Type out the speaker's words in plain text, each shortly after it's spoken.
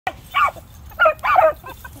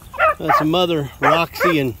That's a mother,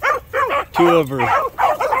 Roxy, and two of her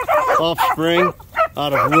offspring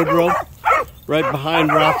out of Woodrow. Right behind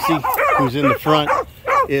Roxy, who's in the front,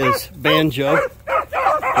 is Banjo.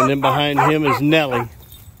 And then behind him is Nelly.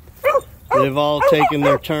 They've all taken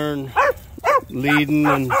their turn leading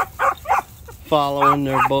and following.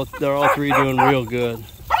 They're all three doing real good.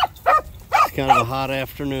 It's kind of a hot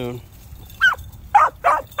afternoon.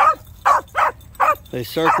 They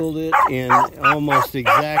circled it in almost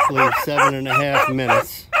exactly 7.5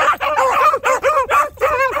 minutes.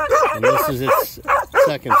 And this is its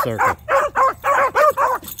second circle.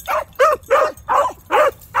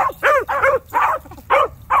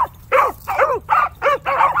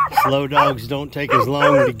 Slow dogs don't take as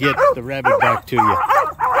long to get the rabbit back to you.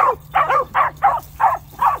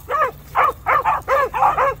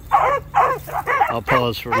 I'll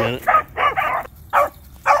pause for a minute.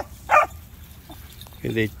 Okay,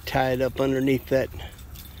 they tied up underneath that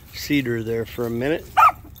cedar there for a minute.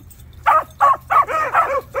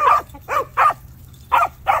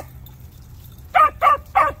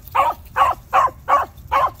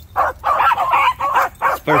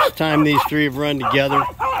 First time these three have run together.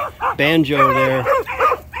 Banjo there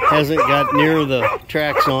hasn't got near the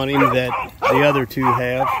tracks on him that the other two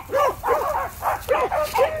have.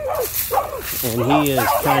 And he is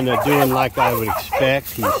kind of doing like I would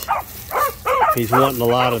expect. He's wanting a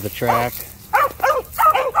lot of the track.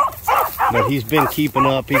 But he's been keeping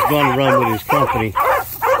up. He's going to run with his company.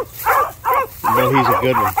 But he's a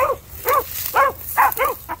good one.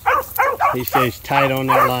 He stays tight on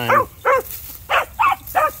that line.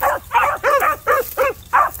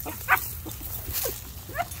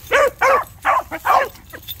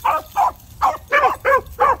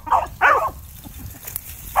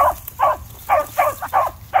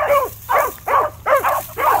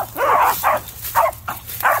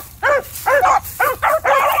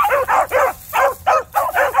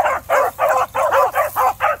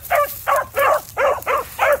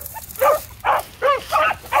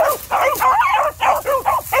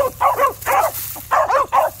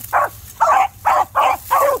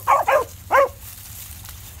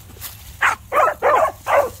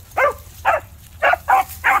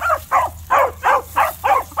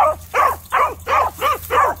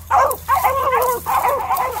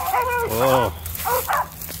 Oh,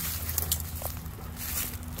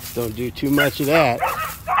 don't do too much of that.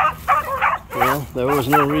 Well, there was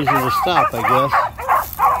no reason to stop, I guess.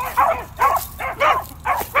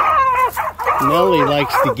 Nelly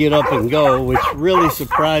likes to get up and go, which really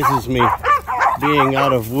surprises me, being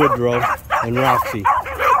out of Woodrow and Roxy.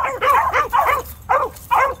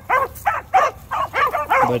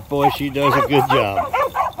 But boy, she does a good job.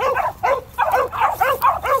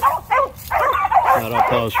 I'll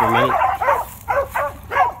pause for a minute.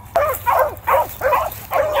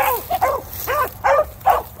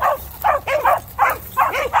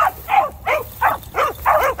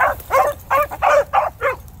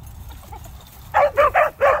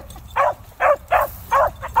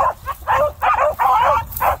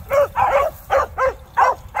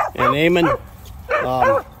 And Eamon,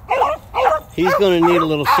 he's going to need a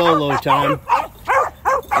little solo time,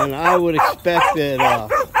 and I would expect that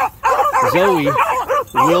Zoe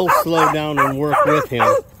will slow down and work with him.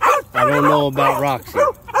 I don't know about Roxy.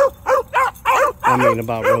 I mean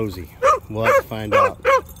about Rosie. We'll have to find out.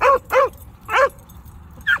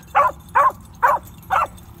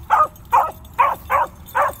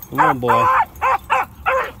 Come on, boy.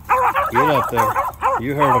 Get up there.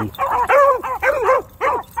 You heard him.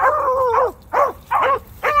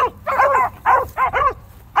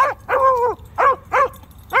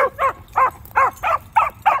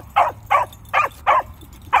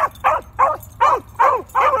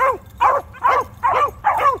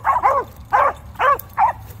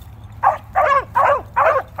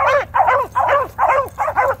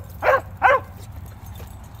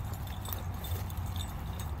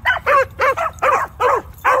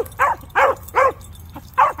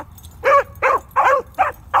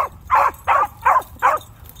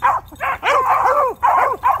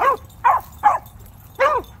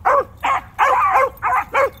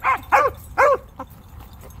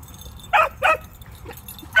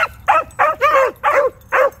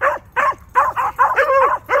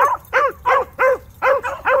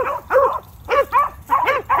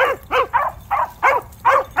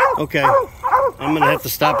 Okay, I'm gonna have to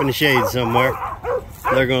stop in the shade somewhere.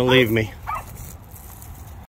 They're gonna leave me.